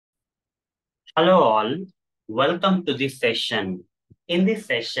Hello all, welcome to this session. In this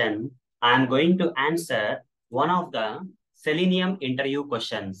session, I am going to answer one of the Selenium interview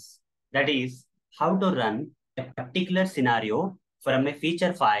questions. That is, how to run a particular scenario from a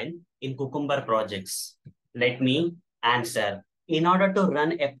feature file in Cucumber projects. Let me answer. In order to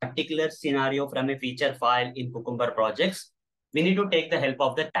run a particular scenario from a feature file in Cucumber projects, we need to take the help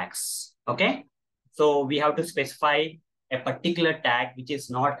of the tags. Okay. So we have to specify a particular tag which is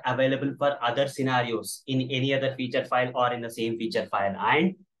not available for other scenarios in any other feature file or in the same feature file,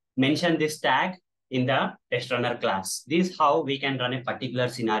 and mention this tag in the test runner class. This is how we can run a particular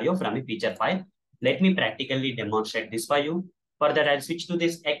scenario from a feature file. Let me practically demonstrate this for you. For that, I'll switch to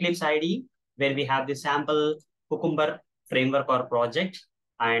this Eclipse IDE where we have the sample Cucumber framework or project.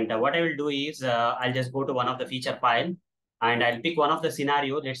 And what I will do is I'll just go to one of the feature file and I'll pick one of the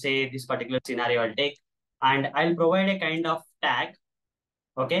scenario. Let's say this particular scenario I'll take, and I'll provide a kind of tag,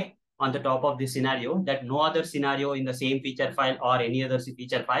 okay, on the top of this scenario that no other scenario in the same feature file or any other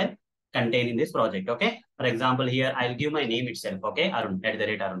feature file contain in this project. Okay. For example, here I'll give my name itself. Okay. Arun,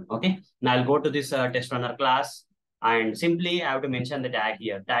 @Arun. Okay. Now I'll go to this test runner class and simply I have to mention the tag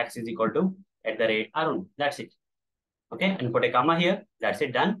here. Tags is equal to @Arun. That's it. Okay. And put a comma here. That's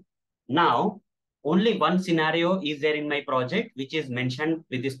it. Done. Now, only one scenario is there in my project, which is mentioned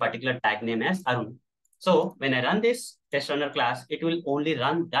with this particular tag name as Arun. So when I run this test runner class, it will only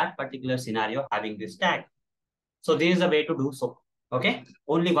run that particular scenario having this tag. So this is a way to do so. Okay.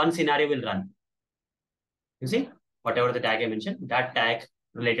 Only one scenario will run. You see, whatever the tag I mentioned, that tag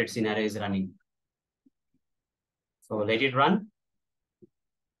related scenario is running. So let it run.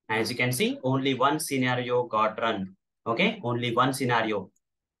 As you can see, only one scenario got run. Okay. Only one scenario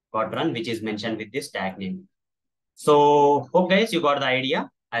got run, which is mentioned with this tag name. So hope guys, you got the idea.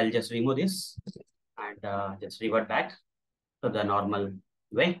 I'll just remove this and just revert back to the normal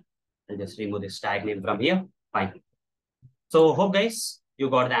way. I'll just remove this tag name from here. Fine. So hope guys, you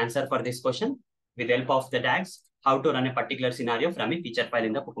got the answer for this question with the help of the tags, how to run a particular scenario from a feature file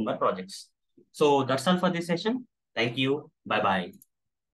in the Cucumber projects. So that's all for this session. Thank you. Bye-bye.